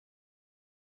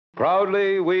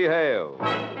Proudly we hail.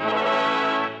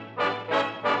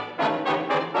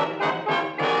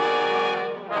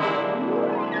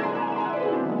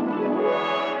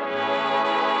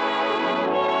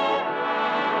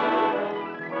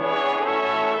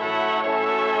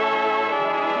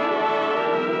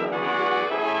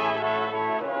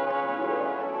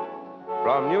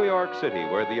 From New York City,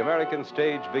 where the American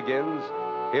stage begins,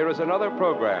 here is another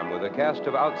program with a cast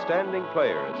of outstanding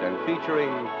players and featuring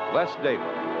Les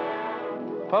Damon.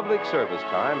 Public service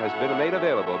time has been made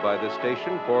available by this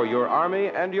station for your Army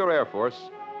and your Air Force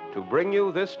to bring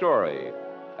you this story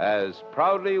as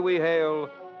proudly we hail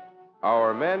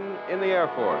our men in the Air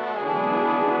Force.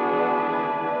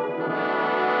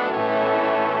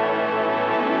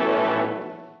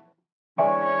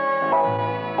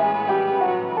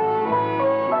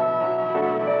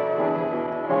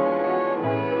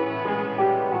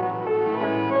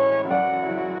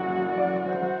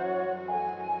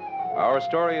 Our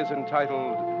story is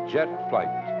entitled Jet Flight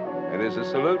and is a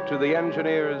salute to the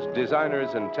engineers,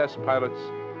 designers, and test pilots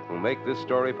who make this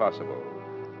story possible.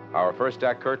 Our first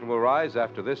act curtain will rise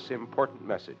after this important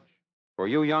message. For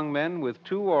you young men with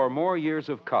 2 or more years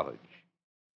of college,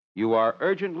 you are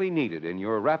urgently needed in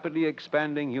your rapidly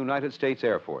expanding United States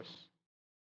Air Force.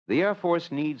 The Air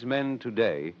Force needs men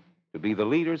today to be the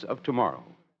leaders of tomorrow,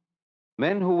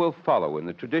 men who will follow in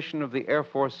the tradition of the Air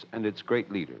Force and its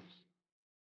great leaders.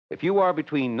 If you are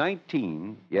between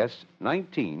 19, yes,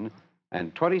 19,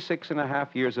 and 26 and a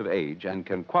half years of age and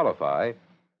can qualify,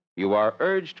 you are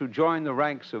urged to join the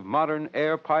ranks of modern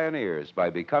air pioneers by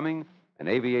becoming an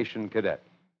aviation cadet.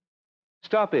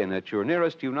 Stop in at your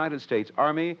nearest United States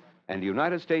Army and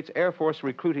United States Air Force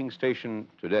recruiting station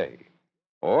today.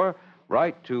 Or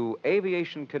write to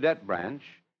Aviation Cadet Branch,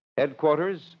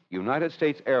 Headquarters, United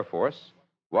States Air Force,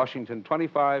 Washington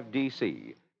 25,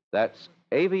 D.C. That's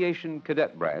Aviation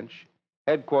Cadet Branch,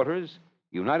 Headquarters,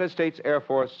 United States Air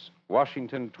Force,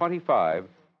 Washington 25,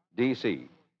 D.C.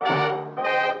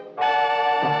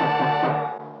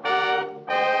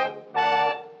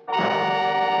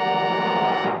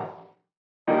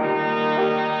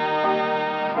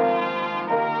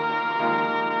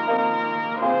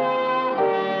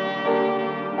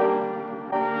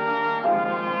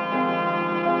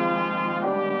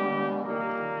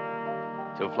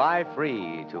 To fly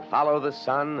free, to follow the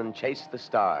sun and chase the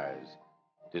stars,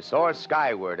 to soar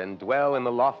skyward and dwell in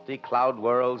the lofty cloud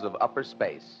worlds of upper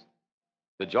space,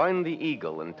 to join the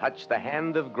eagle and touch the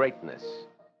hand of greatness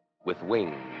with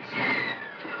wings.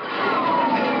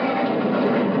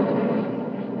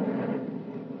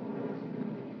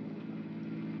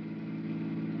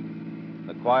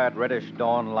 The quiet reddish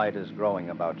dawn light is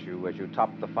growing about you as you top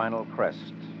the final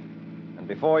crest. And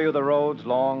before you, the road's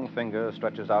long finger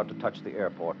stretches out to touch the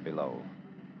airport below.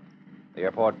 The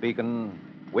airport beacon,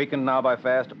 weakened now by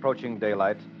fast approaching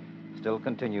daylight, still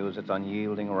continues its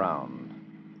unyielding round.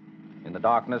 In the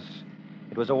darkness,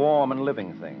 it was a warm and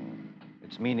living thing,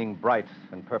 its meaning bright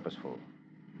and purposeful.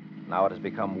 Now it has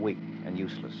become weak and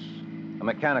useless, a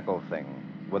mechanical thing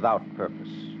without purpose.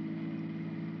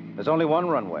 There's only one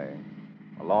runway,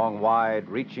 a long,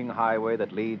 wide-reaching highway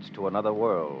that leads to another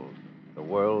world. The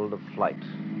world of flight.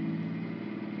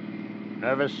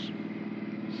 Nervous?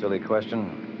 Silly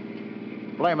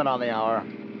question. Blame it on the hour.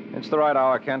 It's the right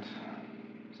hour, Kent.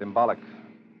 Symbolic.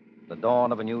 The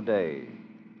dawn of a new day.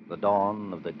 The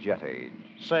dawn of the jet age.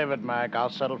 Save it, Mac. I'll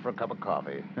settle for a cup of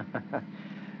coffee.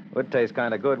 Would taste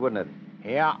kind of good, wouldn't it?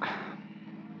 Yeah.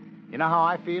 You know how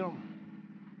I feel?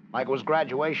 Like it was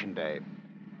graduation day.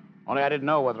 Only I didn't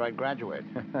know whether I'd graduate.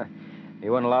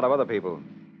 You and a lot of other people.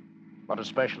 But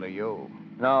especially you.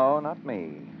 No, not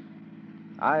me.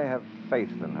 I have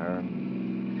faith in her.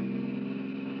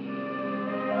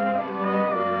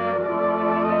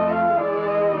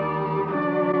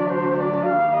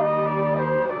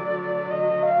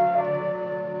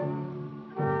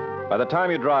 By the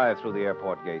time you drive through the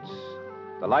airport gates,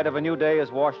 the light of a new day has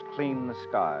washed clean the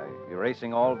sky,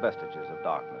 erasing all vestiges of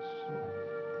darkness.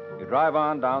 You drive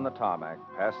on down the tarmac,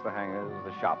 past the hangars,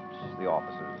 the shops, the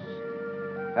offices,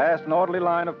 past an orderly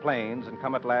line of planes, and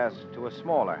come at last to a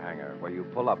smaller hangar where you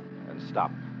pull up and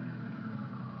stop.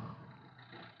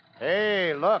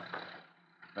 Hey, look.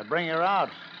 They bring her out.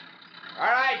 All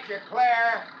right, you're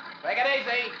clear. Take it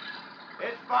easy.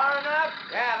 It's far enough?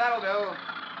 Yeah, that'll do.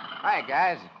 Hi,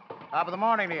 guys. Top of the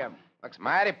morning to you. Looks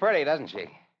mighty pretty, doesn't she?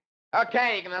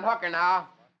 Okay, you can unhook her now.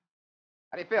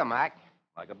 How do you feel, Mike?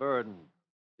 Like a bird.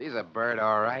 She's a bird,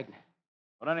 all right.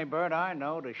 But any bird I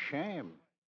know to shame.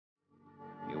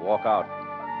 You walk out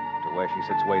to where she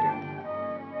sits waiting,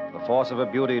 the force of her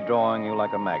beauty drawing you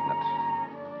like a magnet.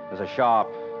 There's a sharp,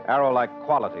 arrow-like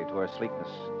quality to her sleekness,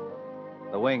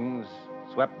 The wings,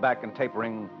 swept back and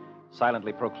tapering,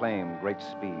 silently proclaim great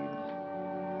speed.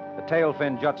 The tail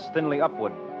fin juts thinly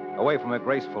upward, away from a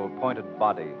graceful, pointed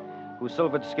body, whose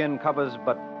silvered skin covers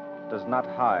but does not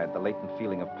hide the latent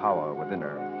feeling of power within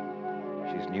her.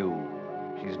 She's new.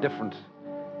 She's different.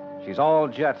 She's all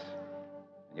jet.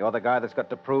 And you're the guy that's got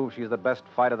to prove she's the best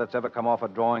fighter that's ever come off a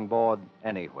drawing board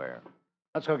anywhere.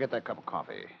 Let's go get that cup of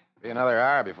coffee. Be another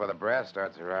hour before the brass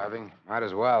starts arriving. Might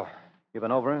as well. You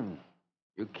been over him?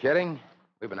 You kidding?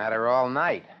 We've been at her all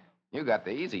night. You got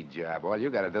the easy job. All you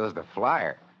got to do is to fly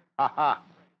her. Ha ha.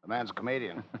 The man's a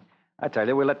comedian. I tell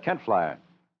you, we let Kent fly her.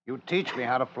 You teach me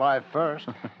how to fly first.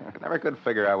 I never could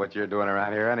figure out what you're doing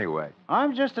around here anyway.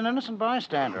 I'm just an innocent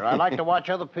bystander. I like to watch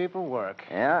other people work.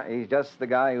 Yeah, he's just the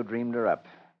guy who dreamed her up.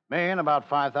 Me and about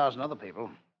 5,000 other people.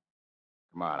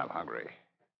 Come on, I'm hungry.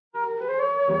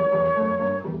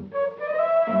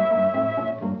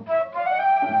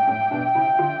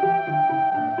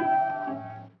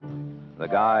 The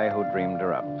guy who dreamed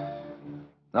her up.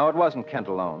 No, it wasn't Kent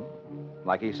alone.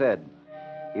 Like he said,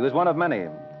 he was one of many.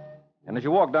 And as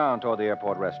you walk down toward the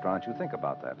airport restaurant, you think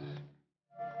about that.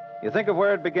 You think of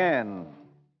where it began,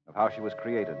 of how she was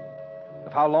created,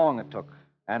 of how long it took,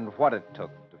 and what it took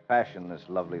to fashion this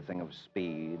lovely thing of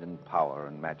speed and power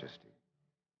and majesty.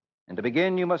 And to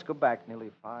begin, you must go back nearly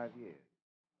 5 years.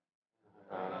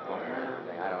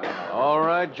 All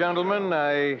right, gentlemen,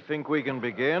 I think we can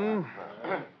begin.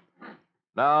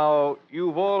 Now,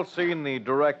 you've all seen the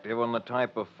directive on the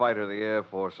type of fighter the Air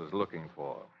Force is looking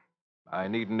for. I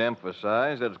needn't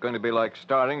emphasize that it's going to be like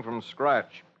starting from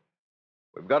scratch.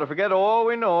 We've got to forget all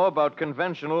we know about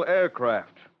conventional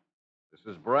aircraft. This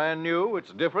is brand new,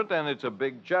 it's different, and it's a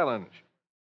big challenge.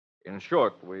 In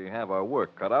short, we have our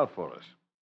work cut out for us.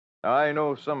 I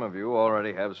know some of you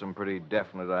already have some pretty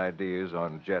definite ideas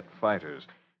on jet fighters.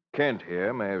 Kent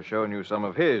here may have shown you some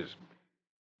of his.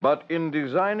 But in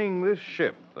designing this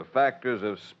ship, the factors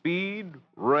of speed,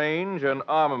 range, and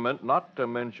armament, not to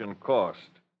mention cost,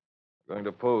 are going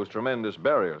to pose tremendous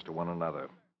barriers to one another.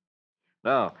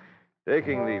 Now,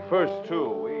 taking the first two,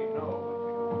 we know.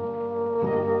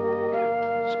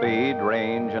 Speed,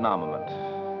 range, and armament.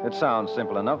 It sounds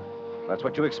simple enough. That's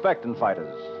what you expect in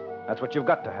fighters. That's what you've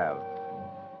got to have.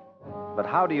 But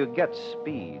how do you get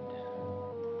speed?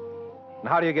 And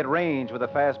how do you get range with a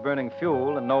fast-burning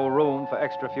fuel and no room for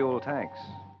extra fuel tanks?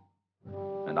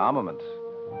 And armament.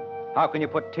 How can you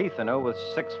put teeth in her with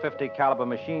 650 caliber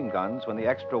machine guns when the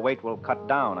extra weight will cut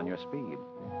down on your speed?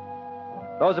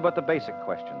 Those are but the basic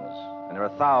questions, and there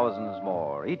are thousands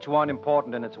more, each one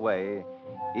important in its way,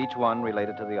 each one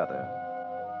related to the other.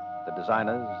 The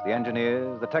designers, the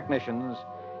engineers, the technicians,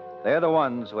 they're the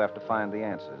ones who have to find the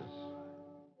answers.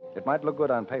 It might look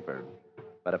good on paper,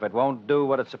 but if it won't do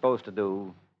what it's supposed to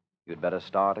do, you'd better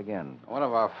start again. One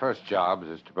of our first jobs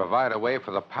is to provide a way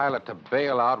for the pilot to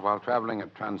bail out while traveling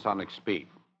at transonic speed.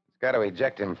 It's got to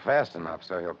eject him fast enough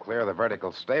so he'll clear the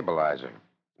vertical stabilizer.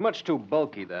 Much too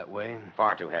bulky that way.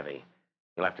 Far too heavy.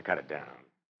 You'll have to cut it down.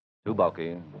 Too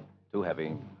bulky, too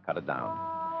heavy, cut it down.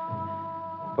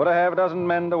 Put a half dozen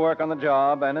men to work on the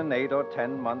job, and in 8 or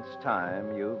 10 months'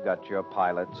 time, you've got your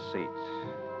pilot's seat.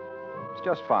 It's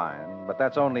just fine, but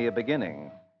that's only a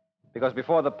beginning. Because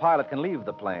before the pilot can leave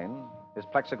the plane, his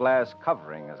plexiglass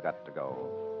covering has got to go.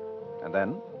 And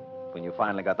then, when you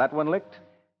finally got that one licked,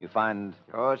 you find...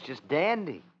 Oh, it's just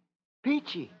dandy.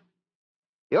 Peachy.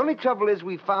 The only trouble is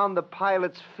we found the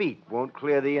pilot's feet won't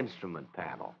clear the instrument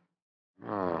panel.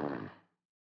 Oh.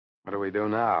 What do we do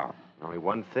now? Only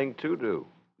one thing to do.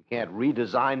 We can't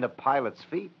redesign the pilot's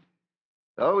feet.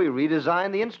 So we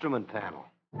redesign the instrument panel.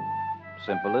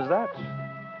 Simple as that.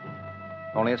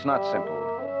 Only it's not simple.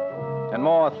 And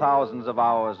more thousands of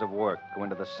hours of work go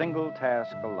into the single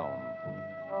task alone.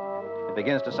 It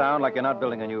begins to sound like you're not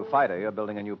building a new fighter, you're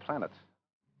building a new planet.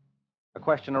 A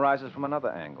question arises from another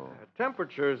angle.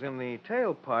 Temperatures in the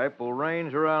tailpipe will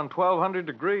range around 1,200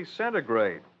 degrees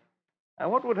centigrade.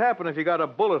 And what would happen if you got a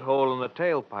bullet hole in the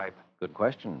tailpipe? Good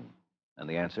question. And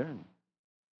the answer?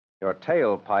 Your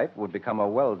tailpipe would become a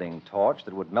welding torch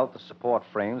that would melt the support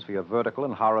frames for your vertical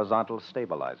and horizontal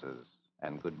stabilizers.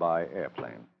 And goodbye,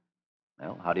 airplane.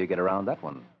 Well, how do you get around that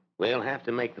one? We'll have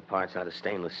to make the parts out of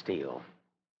stainless steel.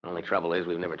 Only trouble is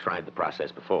we've never tried the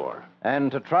process before.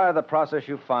 And to try the process,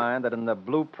 you find that in the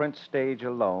blueprint stage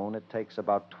alone, it takes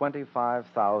about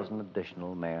 25,000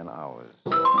 additional man-hours.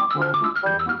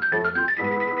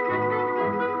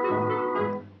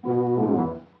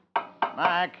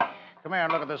 Mac, come here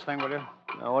and look at this thing, will you?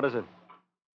 Now, what is it?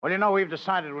 Well, you know, we've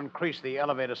decided to increase the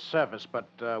elevator surface, but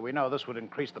we know this would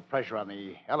increase the pressure on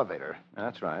the elevator.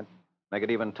 That's right. Make it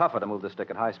even tougher to move the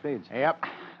stick at high speeds. Yep.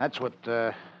 That's what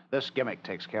This gimmick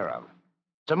takes care of.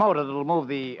 It's a motor that'll move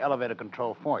the elevator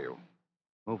control for you.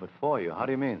 Move it for you. How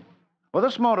do you mean? Well,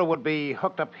 this motor would be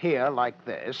hooked up here like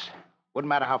this. Wouldn't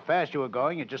matter how fast you were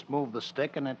going, you just move the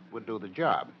stick and it would do the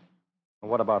job.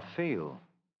 What about feel?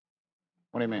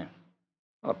 What do you mean?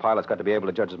 Well, a pilot's got to be able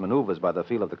to judge his maneuvers by the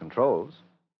feel of the controls.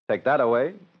 Take that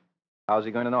away, how's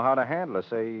he going to know how to handle it,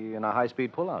 say, in a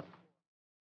high-speed pullout?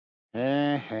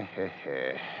 I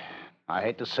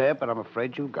hate to say it, but I'm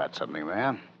afraid you've got something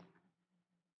there.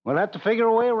 We'll have to figure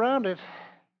a way around it.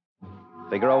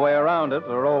 Figure a way around it,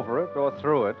 or over it, or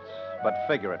through it, but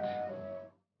figure it.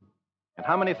 And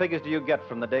how many figures do you get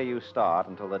from the day you start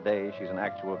until the day she's an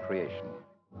actual creation?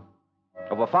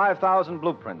 Over 5,000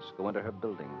 blueprints go into her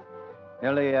building.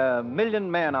 Nearly 1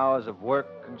 million man-hours of work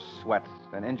and sweat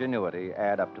and ingenuity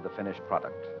add up to the finished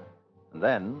product. And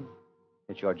then,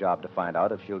 it's your job to find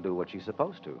out if she'll do what she's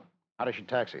supposed to. How does she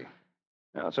taxi?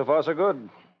 Well, so far, so good.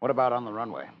 What about on the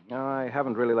runway? No, I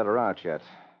haven't really let her out yet.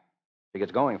 She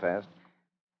gets going fast.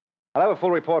 I'll have a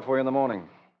full report for you in the morning.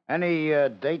 Any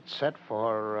date set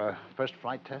for first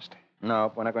flight test?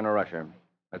 No, we're not going to rush her.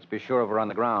 Let's be sure of her on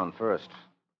the ground first.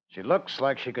 She looks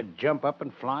like she could jump up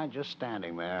and fly just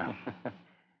standing there.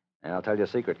 And I'll tell you a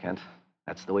secret, Kent.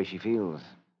 That's the way she feels.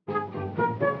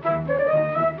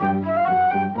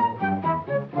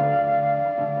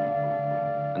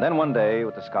 And then one day,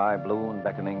 with the sky blue and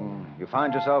beckoning, you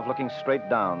find yourself looking straight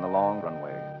down the long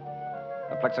runway.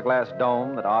 The plexiglass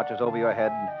dome that arches over your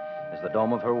head is the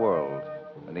dome of her world,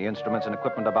 and the instruments and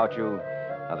equipment about you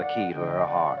are the key to her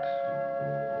heart.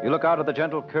 You look out at the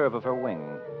gentle curve of her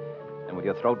wing, and with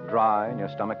your throat dry and your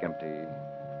stomach empty,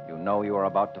 you know you are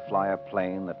about to fly a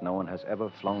plane that no one has ever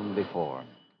flown before.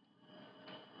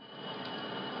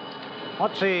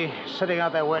 What's he sitting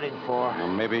out there waiting for? Well,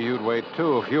 maybe you'd wait,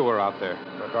 too, if you were out there.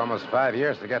 Took almost 5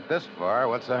 years to get this far.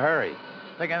 What's the hurry?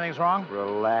 Think anything's wrong?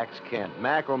 Relax, Kent.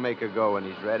 Mac will make her go when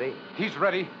he's ready. He's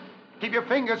ready. Keep your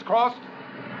fingers crossed.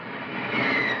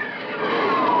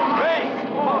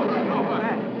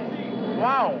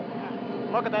 Wow.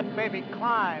 Look at that baby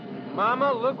climb.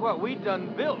 Mama, look what we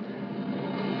done built.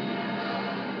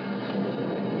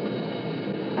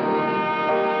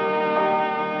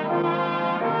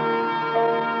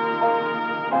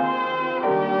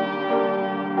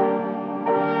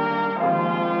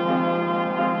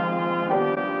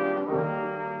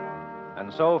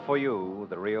 And so, for you,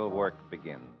 the real work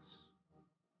begins.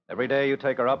 Every day you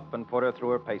take her up and put her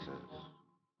through her paces.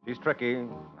 She's tricky,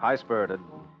 high-spirited.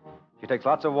 She takes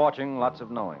lots of watching, lots of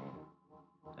knowing.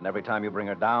 And every time you bring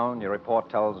her down, your report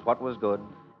tells what was good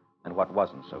and what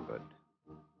wasn't so good.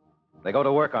 They go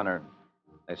to work on her.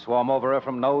 They swarm over her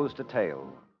from nose to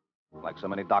tail. Like so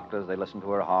many doctors, they listen to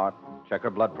her heart, check her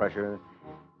blood pressure,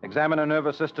 examine her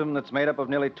nervous system that's made up of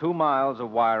nearly 2 miles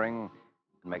of wiring,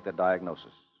 and make the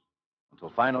diagnosis.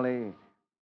 Until finally,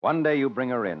 one day you bring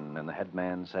her in, and the head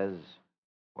man says,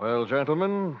 Well,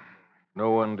 gentlemen,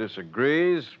 no one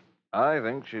disagrees. I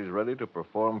think she's ready to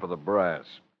perform for the brass.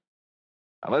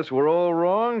 Unless we're all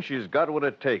wrong, she's got what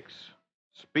it takes.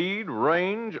 Speed,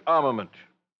 range, armament.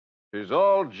 She's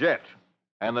all jet,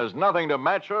 and there's nothing to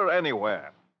match her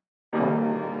anywhere.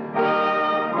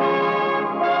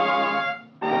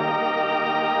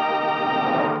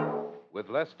 With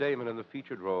Les Damon in the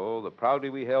featured role, the proudly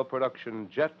we hail production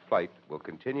Jet Flight will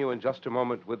continue in just a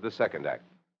moment with the second act.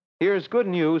 Here's good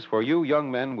news for you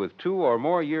young men with 2 or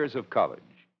more years of college.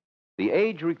 The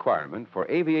age requirement for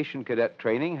aviation cadet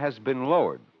training has been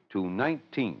lowered to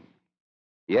 19.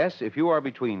 Yes, if you are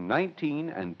between 19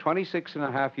 and 26 and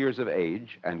a half years of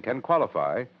age and can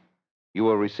qualify, you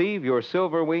will receive your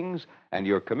silver wings and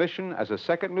your commission as a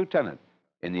second lieutenant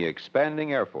in the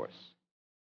expanding Air Force.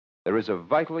 There is a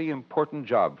vitally important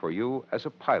job for you as a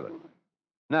pilot,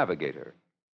 navigator,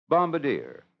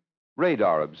 bombardier,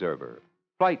 radar observer,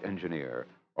 flight engineer,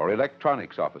 or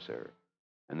electronics officer.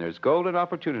 And there's golden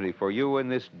opportunity for you in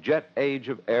this jet age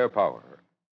of air power.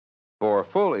 For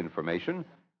full information,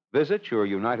 visit your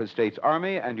United States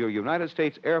Army and your United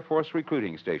States Air Force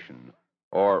recruiting station,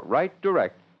 or write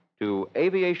direct to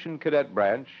Aviation Cadet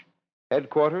Branch,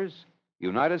 Headquarters,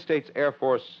 United States Air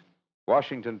Force,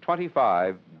 Washington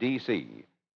 25, D.C.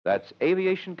 That's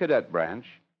Aviation Cadet Branch,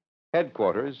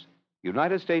 Headquarters,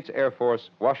 United States Air Force,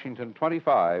 Washington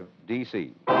 25,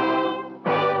 D.C.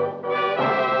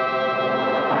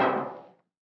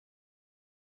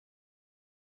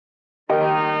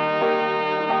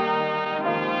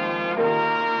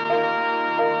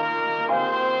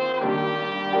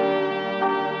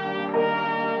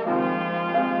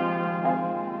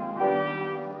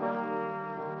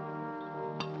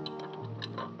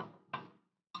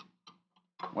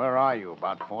 Where are you?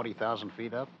 About 40,000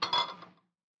 feet up?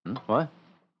 What?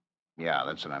 Yeah,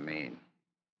 that's what I mean.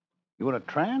 You in a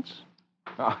trance?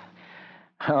 Oh,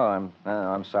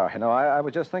 I'm sorry. No, I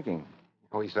was just thinking.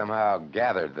 We somehow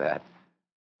gathered that.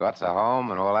 What's a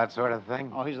home and all that sort of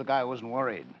thing? Oh, he's the guy who wasn't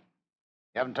worried.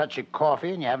 You haven't touched your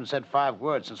coffee, and you haven't said 5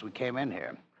 words since we came in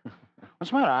here. What's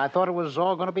the matter? I thought it was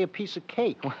all going to be a piece of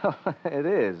cake. Well, it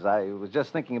is. I was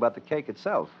just thinking about the cake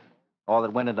itself. All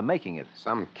that went into making it.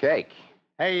 Some cake.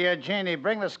 Hey, Jeannie,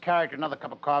 bring this character another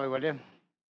cup of coffee, will you?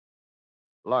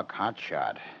 Look,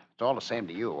 hotshot, it's all the same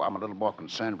to you. I'm a little more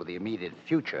concerned with the immediate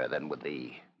future than with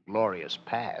the glorious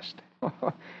past.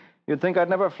 You'd think I'd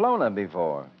never flown her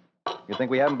before. You'd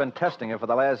think we haven't been testing her for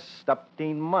the last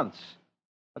 18 months.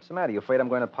 What's the matter? You afraid I'm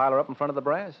going to pile her up in front of the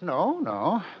brass?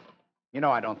 No. You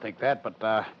know I don't think that, but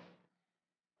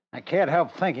I can't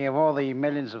help thinking of all the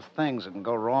millions of things that can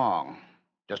go wrong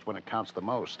just when it counts the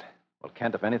most. Well,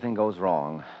 Kent, if anything goes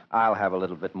wrong, I'll have a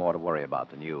little bit more to worry about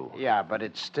than you. Yeah, but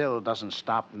it still doesn't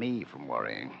stop me from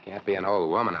worrying. Can't be an old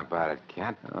woman about it,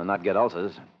 can't. Not get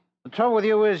ulcers. The trouble with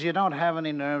you is you don't have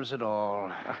any nerves at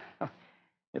all.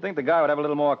 You'd think the guy would have a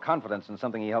little more confidence in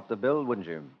something he helped to build, wouldn't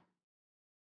you?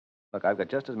 Look, I've got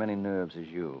just as many nerves as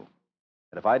you.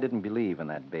 But if I didn't believe in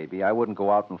that baby, I wouldn't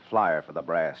go out and fly her for the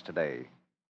brass today.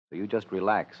 So you just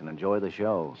relax and enjoy the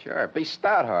show. Sure, be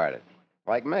stout-hearted,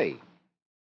 like me.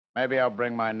 Maybe I'll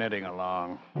bring my knitting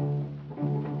along.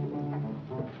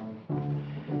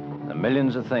 There are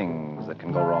millions of things that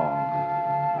can go wrong.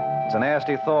 It's a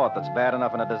nasty thought that's bad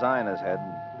enough in a designer's head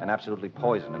and absolutely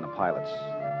poison in a pilot's.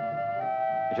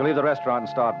 As you leave the restaurant and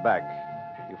start back,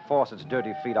 you force its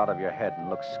dirty feet out of your head and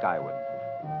look skyward.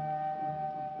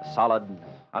 The solid,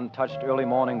 untouched early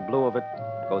morning blue of it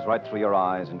goes right through your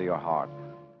eyes into your heart.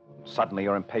 Suddenly,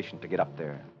 you're impatient to get up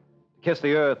there, to kiss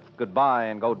the earth goodbye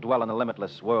and go dwell in the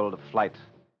limitless world of flight.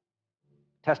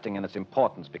 Testing and its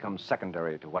importance becomes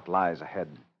secondary to what lies ahead.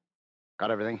 Got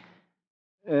everything?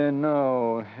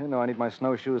 No, I need my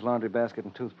snowshoes, laundry basket,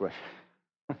 and toothbrush.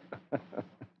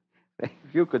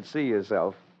 If you could see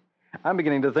yourself, I'm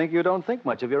beginning to think you don't think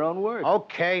much of your own work.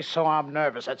 Okay, so I'm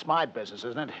nervous. That's my business,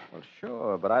 isn't it? Well,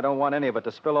 sure, but I don't want any of it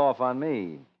to spill off on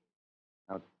me.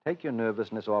 Now, take your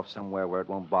nervousness off somewhere where it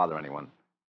won't bother anyone.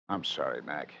 I'm sorry,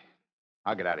 Mac.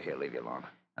 I'll get out of here, leave you alone.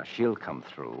 Now, she'll come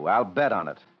through. I'll bet on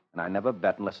it. And I never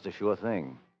bet unless it's a sure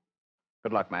thing.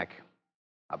 Good luck, Mac.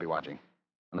 I'll be watching.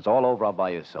 When it's all over, I'll buy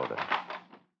you a soda.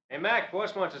 Hey, Mac,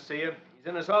 boss wants to see you. He's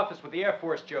in his office with the Air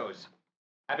Force Joes.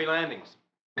 Happy landings.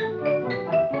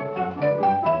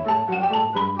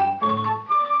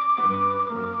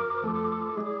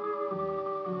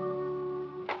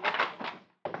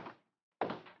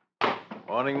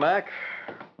 Morning, Mac.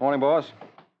 Morning, boss.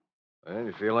 Well,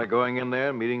 you feel like going in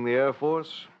there and meeting the Air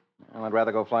Force? Well, I'd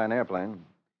rather go fly an airplane.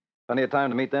 Plenty of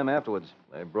time to meet them afterwards.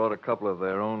 They brought a couple of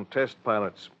their own test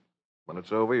pilots. When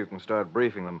it's over, you can start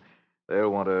briefing them. They'll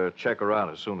want to check her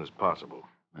out as soon as possible.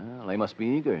 Well, they must be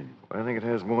eager. I think it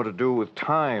has more to do with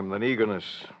time than eagerness.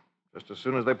 Just as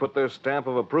soon as they put their stamp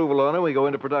of approval on her, we go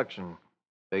into production.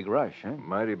 Big rush, huh?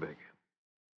 Mighty big.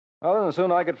 Well, then the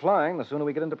sooner I get flying, the sooner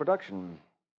we get into production.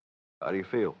 How do you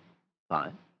feel?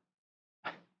 Fine.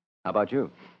 How about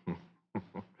you?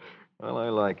 Well, I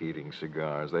like eating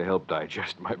cigars. They help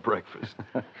digest my breakfast.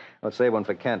 Let's save one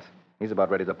for Kent. He's about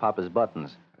ready to pop his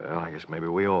buttons. Well, I guess maybe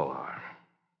we all are.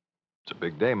 It's a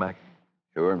big day, Mac.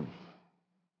 Sure.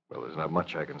 Well, there's not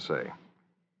much I can say.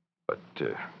 But,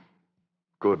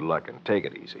 good luck and take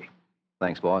it easy.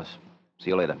 Thanks, boss. See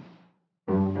you later.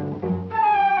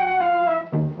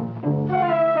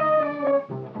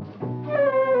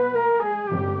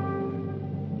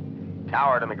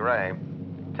 Tower to McRae.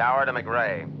 Tower to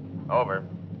McRae. Over.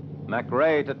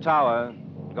 McRae to tower.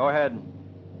 Go ahead.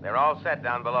 They're all set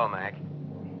down below, Mac.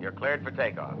 You're cleared for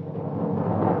takeoff.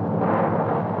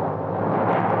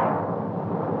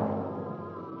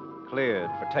 Cleared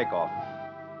for takeoff.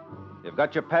 You've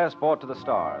got your passport to the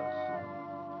stars.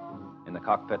 In the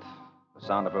cockpit, the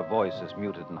sound of her voice is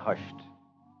muted and hushed.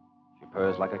 She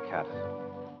purrs like a cat.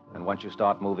 And once you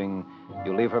start moving,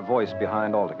 you leave her voice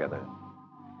behind altogether.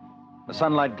 The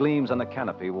sunlight gleams on the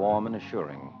canopy, warm and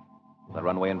assuring. The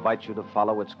runway invites you to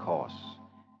follow its course.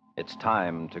 It's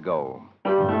time to go.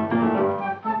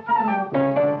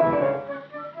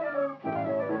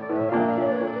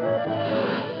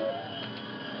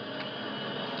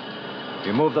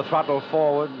 You move the throttle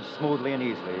forward smoothly and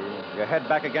easily, your head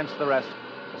back against the rest,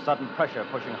 the sudden pressure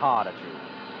pushing hard at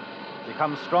you. She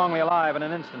comes strongly alive in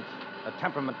an instant, a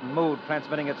temperament and mood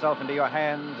transmitting itself into your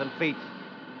hands and feet,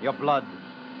 your blood.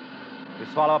 You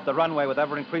swallow up the runway with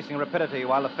ever-increasing rapidity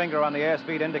while the finger on the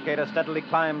airspeed indicator steadily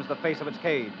climbs the face of its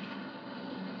cage.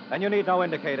 Then you need no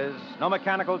indicators, no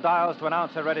mechanical dials to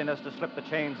announce her readiness to slip the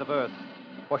chains of Earth,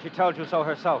 for she tells you so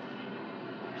herself.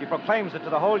 She proclaims it to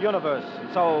the whole universe,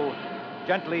 and so,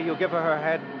 gently, you give her her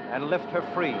head and lift her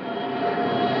free.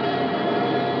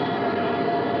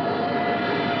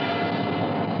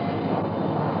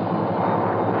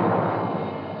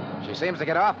 She seems to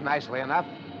get off nicely enough.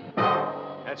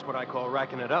 That's what I call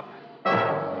racking it up.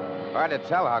 Hard to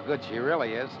tell how good she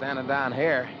really is standing down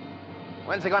here.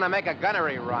 When's he going to make a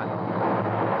gunnery run?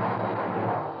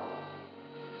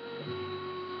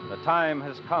 The time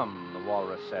has come, the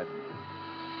walrus said.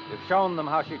 You've shown them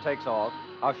how she takes off,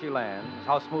 how she lands,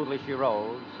 how smoothly she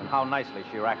rolls, and how nicely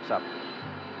she racks up.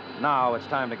 Now it's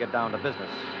time to get down to business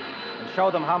and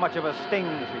show them how much of a sting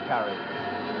she carries.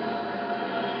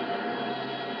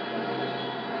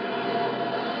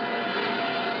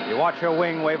 You watch her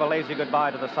wing wave a lazy goodbye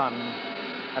to the sun,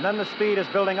 and then the speed is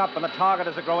building up and the target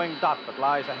is a growing dot that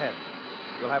lies ahead.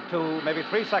 You'll have 2, maybe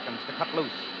 3 seconds to cut loose.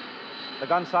 The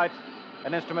gun sight,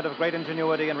 an instrument of great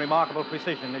ingenuity and remarkable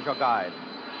precision, is your guide.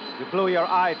 You glue your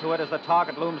eye to it as the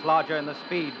target looms larger and the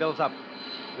speed builds up.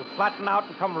 You flatten out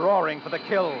and come roaring for the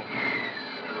kill.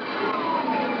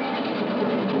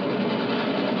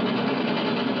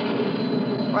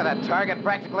 Why, that target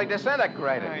practically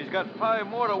disintegrated. Yeah, he's got 5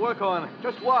 more to work on.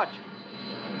 Just watch.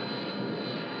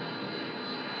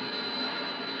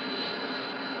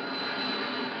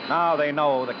 Now they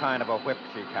know the kind of a whip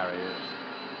she carries.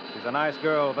 She's a nice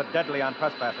girl, but deadly on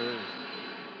trespassers.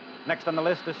 Next on the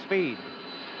list is speed.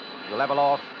 You level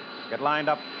off, get lined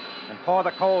up, and pour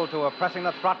the coal to her, pressing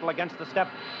the throttle against the step.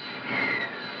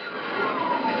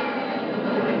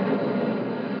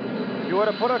 If you were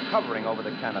to put a covering over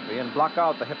the canopy and block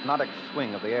out the hypnotic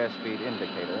swing of the airspeed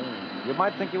indicator, you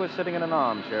might think you were sitting in an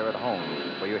armchair at home,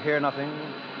 where you hear nothing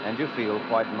and you feel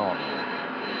quite normal.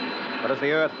 But as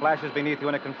the earth flashes beneath you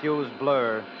in a confused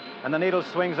blur, and the needle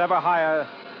swings ever higher,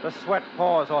 the sweat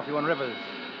pours off you in rivers.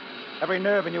 Every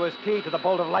nerve in you is keyed to the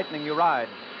bolt of lightning you ride.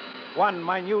 One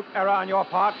minute error on your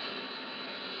part.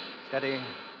 Steady.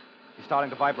 She's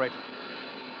starting to vibrate.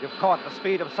 You've caught the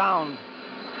speed of sound.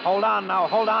 Hold on now.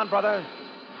 Hold on, brother.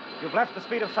 You've left the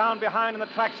speed of sound behind and the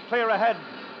track's clear ahead.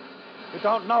 You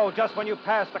don't know just when you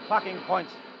pass the clocking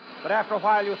points, but after a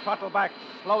while you throttle back,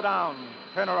 slow down,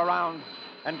 turn her around,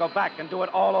 and go back and do it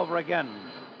all over again.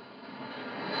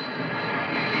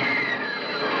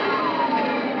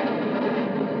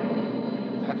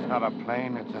 That's not a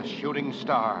plane, it's a shooting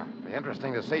star. Be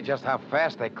interesting to see just how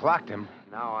fast they clocked him.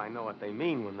 Now I know what they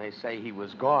mean when they say he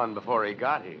was gone before he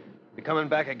got here. Be coming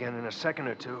back again in a second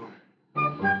or 2.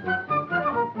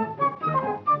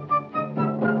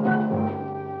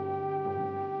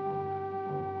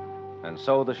 And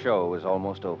so the show is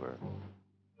almost over.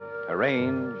 Her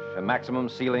range, her maximum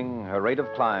ceiling, her rate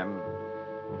of climb,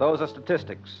 those are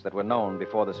statistics that were known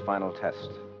before this final test.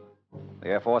 The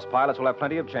Air Force pilots will have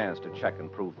plenty of chance to check and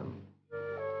prove them.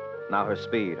 Now her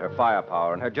speed, her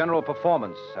firepower, and her general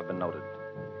performance have been noted.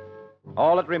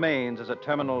 All that remains is a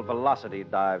terminal velocity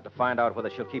dive to find out whether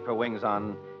she'll keep her wings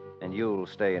on and you'll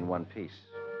stay in one piece.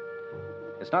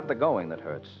 It's not the going that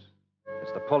hurts.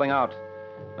 It's the pulling out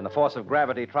when the force of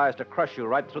gravity tries to crush you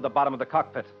right through the bottom of the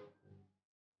cockpit.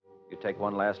 You take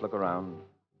one last look around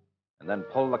and then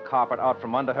pull the carpet out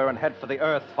from under her and head for the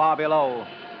earth far below.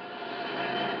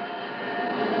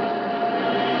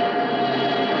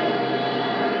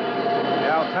 The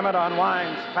altimeter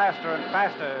unwinds faster and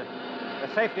faster.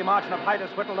 The safety margin of height is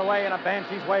whittled away in a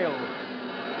banshee's wail.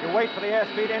 You wait for the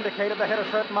airspeed indicator to hit a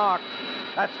certain mark.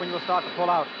 That's when you'll start to pull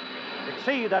out.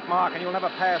 Exceed that mark and you'll never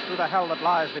pass through the hell that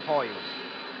lies before you.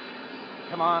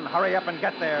 Come on, hurry up and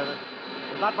get there.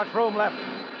 There's not much room left.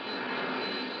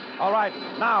 All right,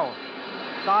 now,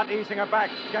 start easing her back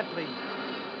gently.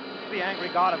 The angry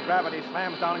god of gravity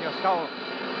slams down on your skull.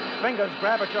 Fingers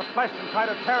grab at your flesh and try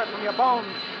to tear it from your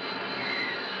bones.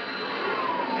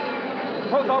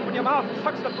 Pulls open your mouth and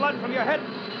sucks the blood from your head.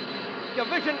 Your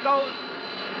vision goes.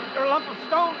 You're a lump of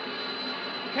stone.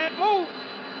 You can't move.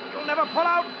 You'll never pull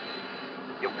out.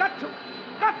 You've got to.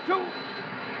 Got to.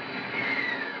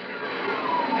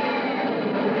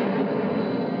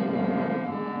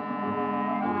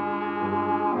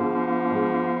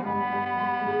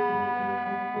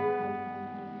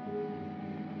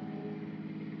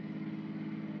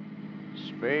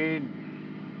 Speed,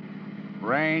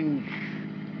 range,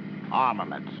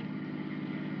 armament.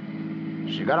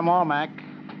 She got 'em all, Mac.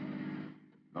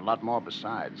 A lot more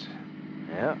besides.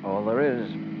 Yeah, all there is.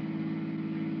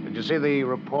 Did you see the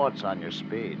reports on your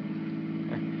speed?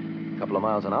 A couple of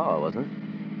miles an hour, wasn't it?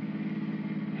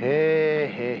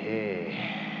 Hey.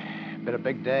 Been a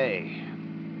big day.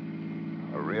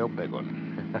 A real big one.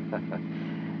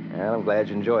 Well, I'm glad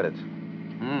you enjoyed it.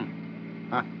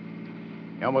 Huh.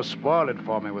 You almost spoiled it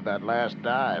for me with that last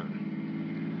dive.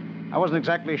 I wasn't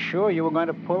exactly sure you were going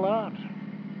to pull out.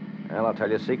 Well, I'll tell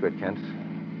you a secret, Kent.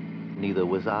 Neither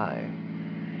was I.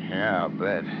 Yeah, I'll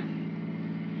bet.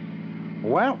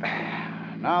 Well,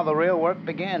 now the real work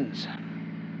begins.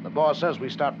 The boss says we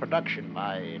start production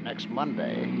by next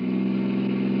Monday.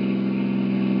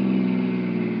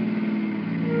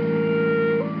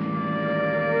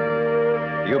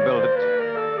 You build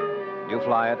it, you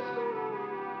fly it,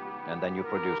 and then you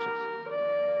produce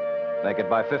it. Make it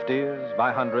by 50s,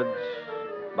 by hundreds,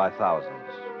 by thousands.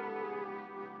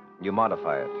 You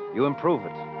modify it, you improve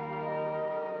it.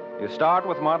 You start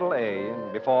with Model A,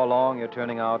 and before long you're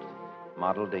turning out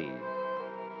Model D.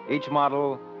 Each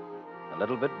model a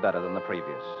little bit better than the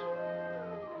previous.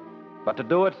 But to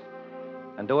do it,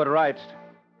 and do it right,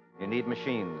 you need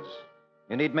machines,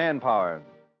 you need manpower,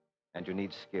 and you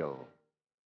need skill.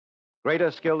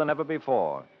 Greater skill than ever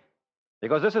before,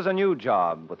 because this is a new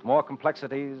job with more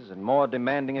complexities and more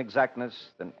demanding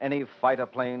exactness than any fighter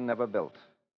plane ever built.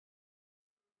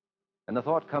 And the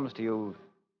thought comes to you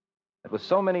that with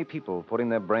so many people putting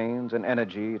their brains and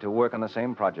energy to work on the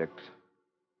same project,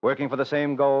 working for the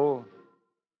same goal,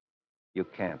 you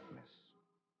can't miss.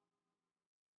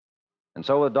 And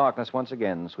so with darkness once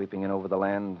again sweeping in over the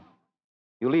land,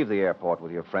 you leave the airport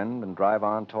with your friend and drive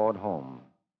on toward home,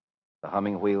 the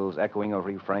humming wheels echoing a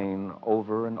refrain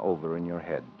over and over in your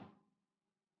head.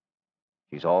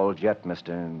 She's all jet,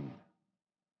 mister,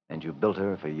 and you built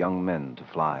her for young men to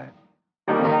fly.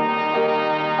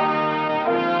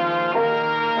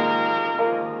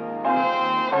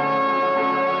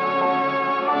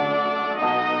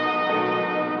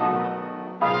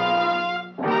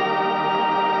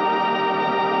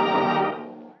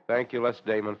 Thank you, Les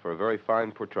Damon, for a very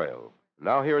fine portrayal.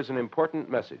 Now here is an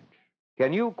important message.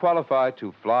 Can you qualify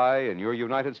to fly in your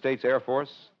United States Air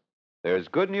Force? There's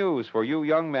good news for you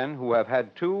young men who have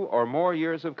had 2 or more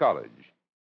years of college.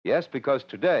 Yes, because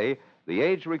today, the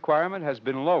age requirement has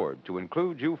been lowered to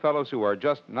include you fellows who are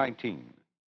just 19.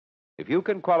 If you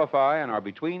can qualify and are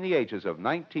between the ages of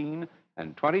 19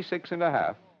 and 26 and a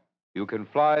half, you can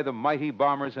fly the mighty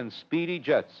bombers and speedy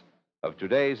jets of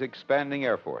today's expanding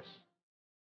Air Force.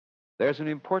 There's an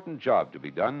important job to be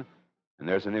done, and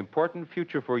there's an important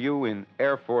future for you in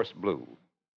Air Force Blue.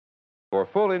 For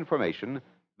full information,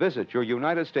 visit your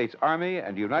United States Army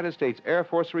and United States Air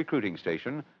Force recruiting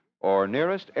station or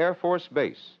nearest Air Force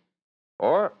base,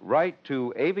 or write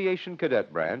to Aviation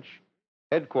Cadet Branch,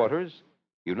 Headquarters,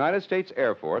 United States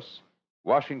Air Force,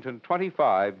 Washington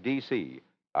 25, D.C.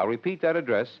 I'll repeat that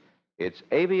address. It's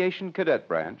Aviation Cadet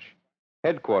Branch,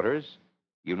 Headquarters,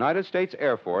 United States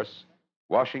Air Force,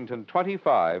 Washington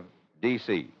 25,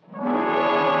 D.C.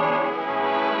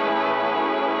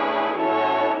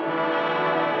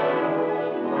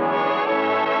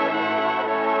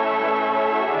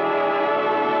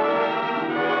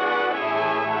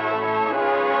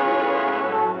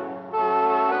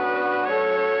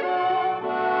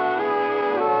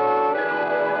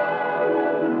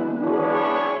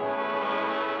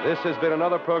 This has been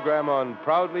another program on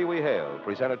Proudly We Hail,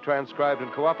 presented transcribed in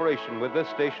cooperation with this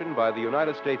station by the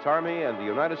United States Army and the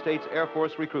United States Air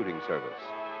Force Recruiting Service.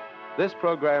 This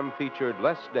program featured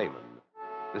Les Damon.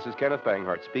 This is Kenneth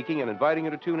Banghart speaking and inviting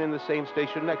you to tune in the same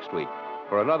station next week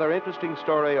for another interesting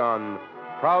story on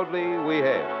Proudly We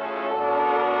Hail.